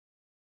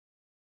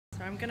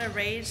So I'm going to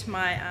read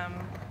my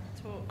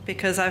talk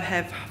because I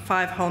have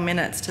 5 whole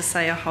minutes to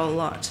say a whole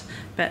lot.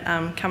 But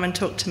come and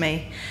talk to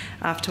me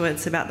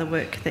afterwards about the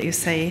work that you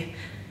see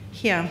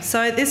here.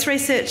 So this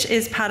research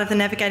is part of the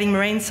Navigating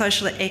Marine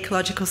Social and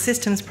Ecological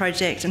Systems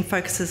project and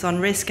focuses on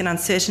risk and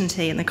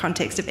uncertainty in the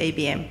context of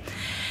EBM.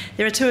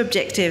 There are 2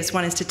 objectives.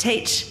 One is to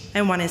teach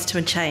and one is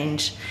to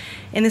change.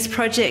 In this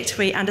project,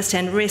 we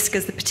understand risk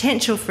as the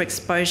potential for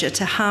exposure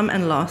to harm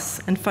and loss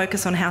and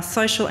focus on how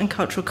social and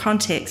cultural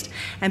context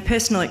and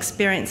personal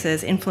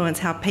experiences influence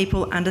how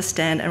people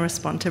understand and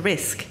respond to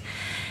risk.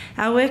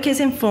 Our work is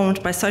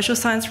informed by social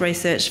science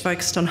research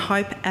focused on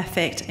hope,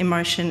 affect,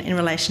 emotion in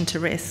relation to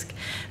risk.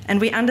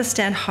 And we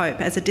understand hope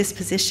as a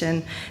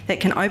disposition that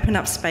can open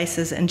up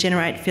spaces and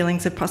generate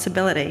feelings of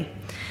possibility.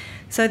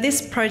 So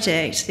this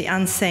project, The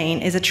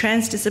Unseen, is a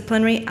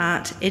transdisciplinary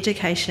art,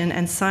 education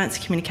and science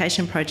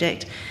communication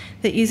project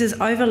that uses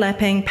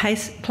overlapping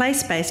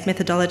place-based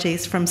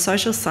methodologies from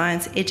social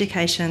science,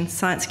 education,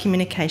 science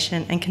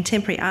communication and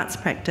contemporary arts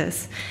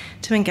practice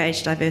to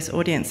engage diverse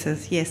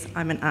audiences. Yes,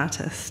 I'm an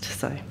artist,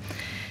 so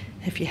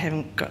if you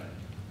haven't got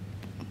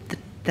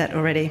that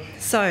already.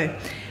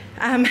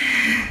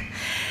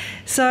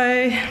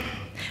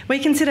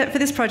 For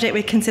this project,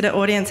 we consider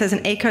audience as an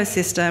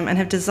ecosystem and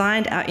have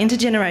designed our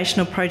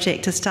intergenerational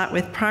project to start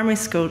with primary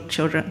school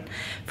children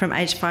from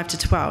age 5 to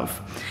 12.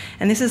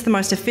 And this is the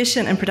most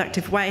efficient and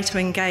productive way to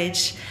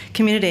engage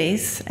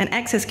communities and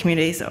access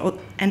communities,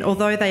 and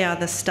although they are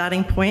the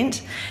starting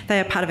point, they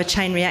are part of a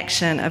chain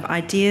reaction of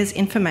ideas,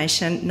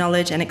 information,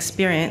 knowledge and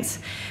experience,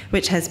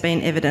 which has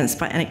been evidenced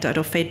by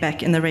anecdotal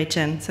feedback in the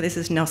region. So this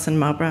is Nelson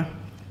Marlborough.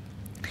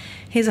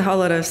 Here's a whole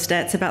lot of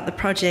stats about the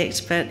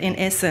project, but in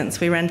essence,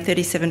 we ran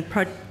 37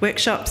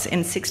 workshops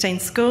in 16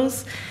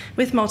 schools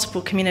with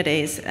multiple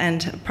communities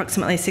and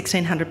approximately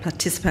 1,600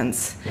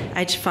 participants,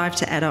 aged 5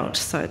 to adult,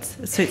 so it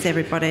suits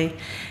everybody.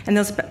 And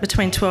there was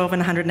between 12 and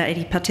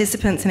 180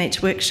 participants in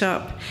each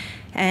workshop,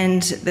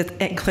 and that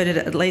included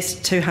at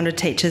least 200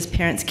 teachers,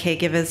 parents,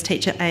 caregivers,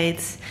 teacher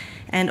aides,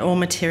 and all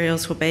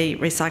materials will be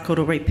recycled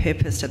or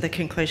repurposed at the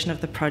conclusion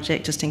of the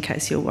project, just in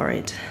case you're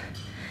worried.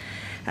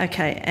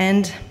 Okay,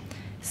 and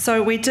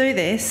so we do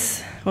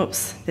this.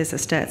 Whoops, there's the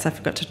stats. I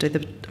forgot to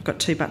do I've got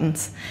 2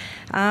 buttons.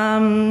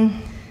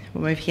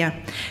 We'll move here.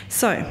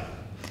 So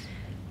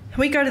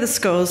we go to the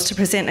schools to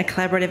present a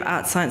collaborative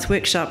art science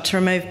workshop to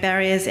remove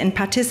barriers in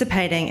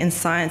participating in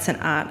science and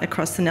art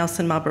across the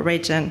Nelson Marlborough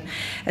region.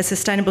 A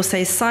Sustainable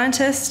Seas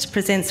scientist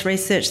presents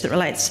research that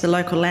relates to the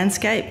local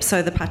landscape,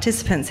 so the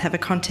participants have a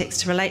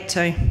context to relate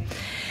to.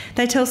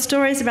 They tell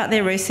stories about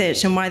their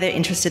research and why they're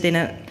interested in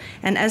it.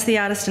 And as the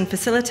artist and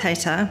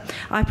facilitator,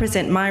 I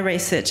present my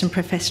research and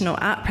professional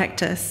art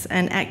practice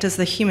and act as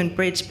the human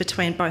bridge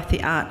between both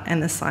the art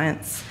and the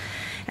science.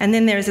 And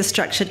then there is a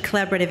structured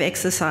collaborative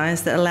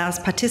exercise that allows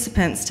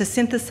participants to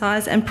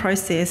synthesise and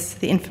process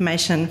the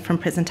information from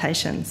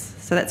presentations.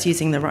 So that's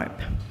using the rope.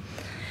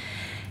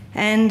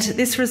 And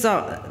this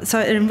so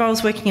it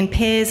involves working in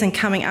pairs and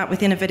coming up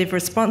with innovative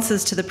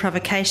responses to the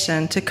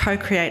provocation to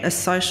co-create a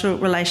social,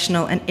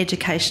 relational and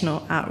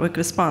educational artwork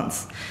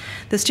response.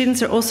 The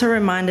students are also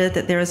reminded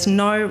that there is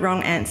no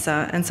wrong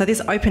answer, and so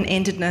this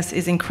open-endedness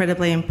is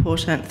incredibly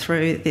important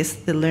through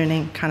the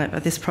learning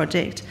of this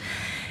project.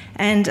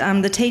 And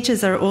the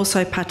teachers are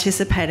also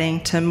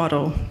participating to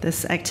model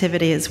this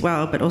activity as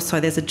well, but also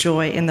there's a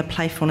joy in the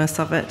playfulness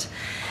of it.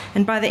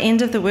 And by the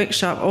end of the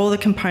workshop, all the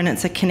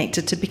components are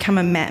connected to become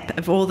a map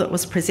of all that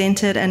was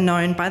presented and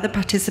known by the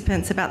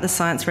participants about the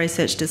science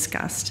research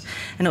discussed.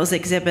 And it was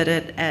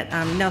exhibited at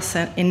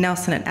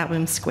Nelson at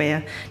Album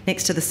Square,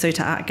 next to the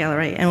Suter Art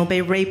Gallery, and will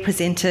be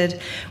represented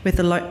with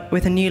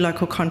a new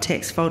local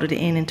context folded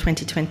in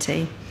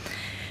 2020.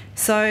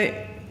 So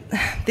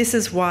this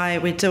is why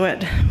we do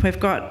it. We've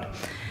got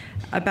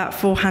about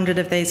 400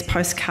 of these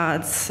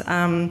postcards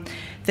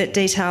that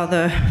detail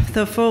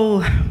the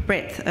full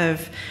breadth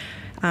of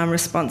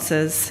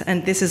responses,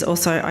 and this is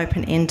also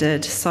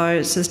open-ended. So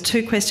it's a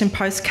 2-question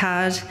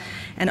postcard,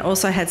 and it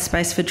also had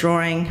space for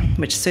drawing,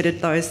 which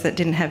suited those that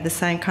didn't have the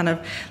same kind of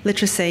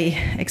literacy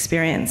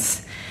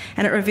experience.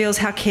 And it reveals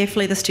how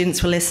carefully the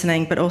students were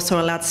listening, but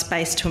also allowed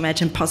space to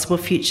imagine possible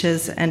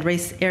futures and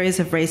areas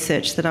of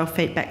research that I'll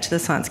feed back to the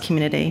science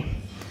community.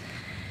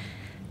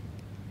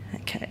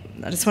 Okay,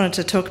 I just wanted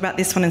to talk about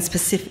this one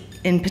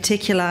in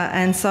particular,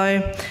 and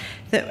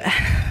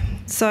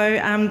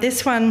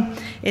this one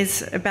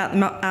is about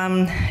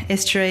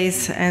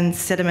estuaries and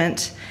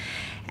sediment.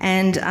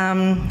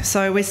 And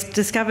so we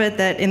discovered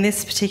that in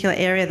this particular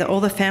area that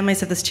all the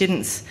families of the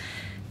students,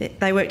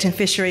 they worked in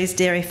fisheries,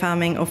 dairy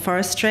farming or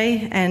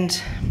forestry.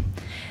 And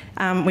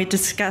we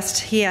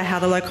discussed here how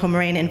the local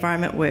marine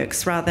environment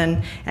works rather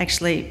than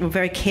actually, we're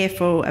very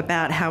careful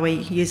about how we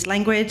use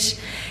language.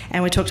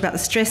 And we talked about the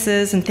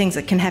stresses and things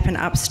that can happen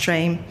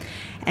upstream.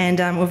 And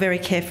we're very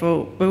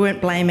careful. We weren't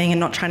blaming and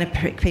not trying to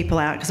pick people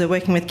out because we're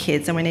working with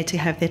kids and we need to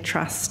have their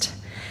trust.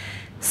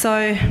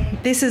 So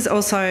this is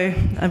also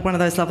one of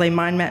those lovely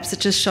mind maps that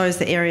just shows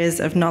the areas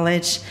of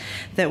knowledge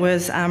that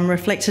was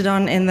reflected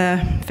on in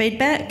the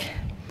feedback.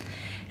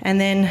 And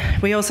then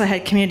we also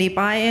had community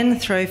buy-in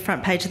through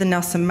front page of the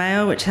Nelson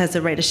Mail, which has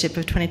a readership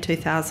of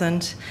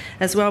 22,000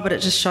 as well, but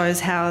it just shows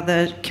how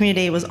the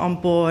community was on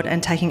board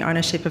and taking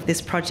ownership of this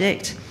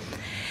project.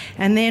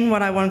 And then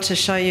what I wanted to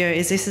show you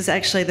is this is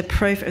actually the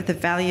proof of the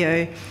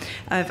value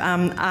of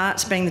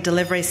art being the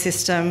delivery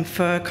system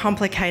for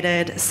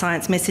complicated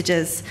science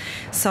messages.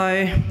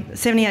 So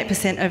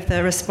 78% of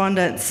the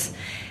respondents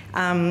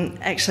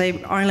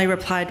actually only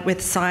replied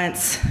with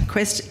science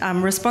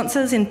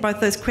responses in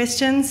both those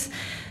questions,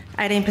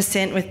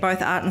 18% with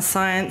both art and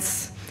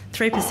science,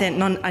 3%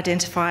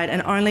 non-identified,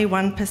 and only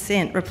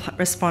 1%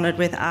 responded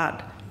with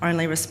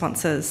art-only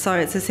responses. So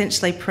it's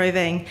essentially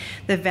proving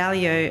the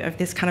value of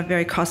this kind of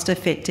very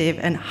cost-effective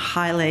and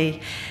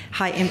high-impact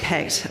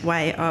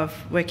way of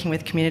working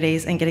with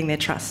communities and getting their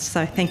trust.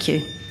 So thank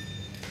you.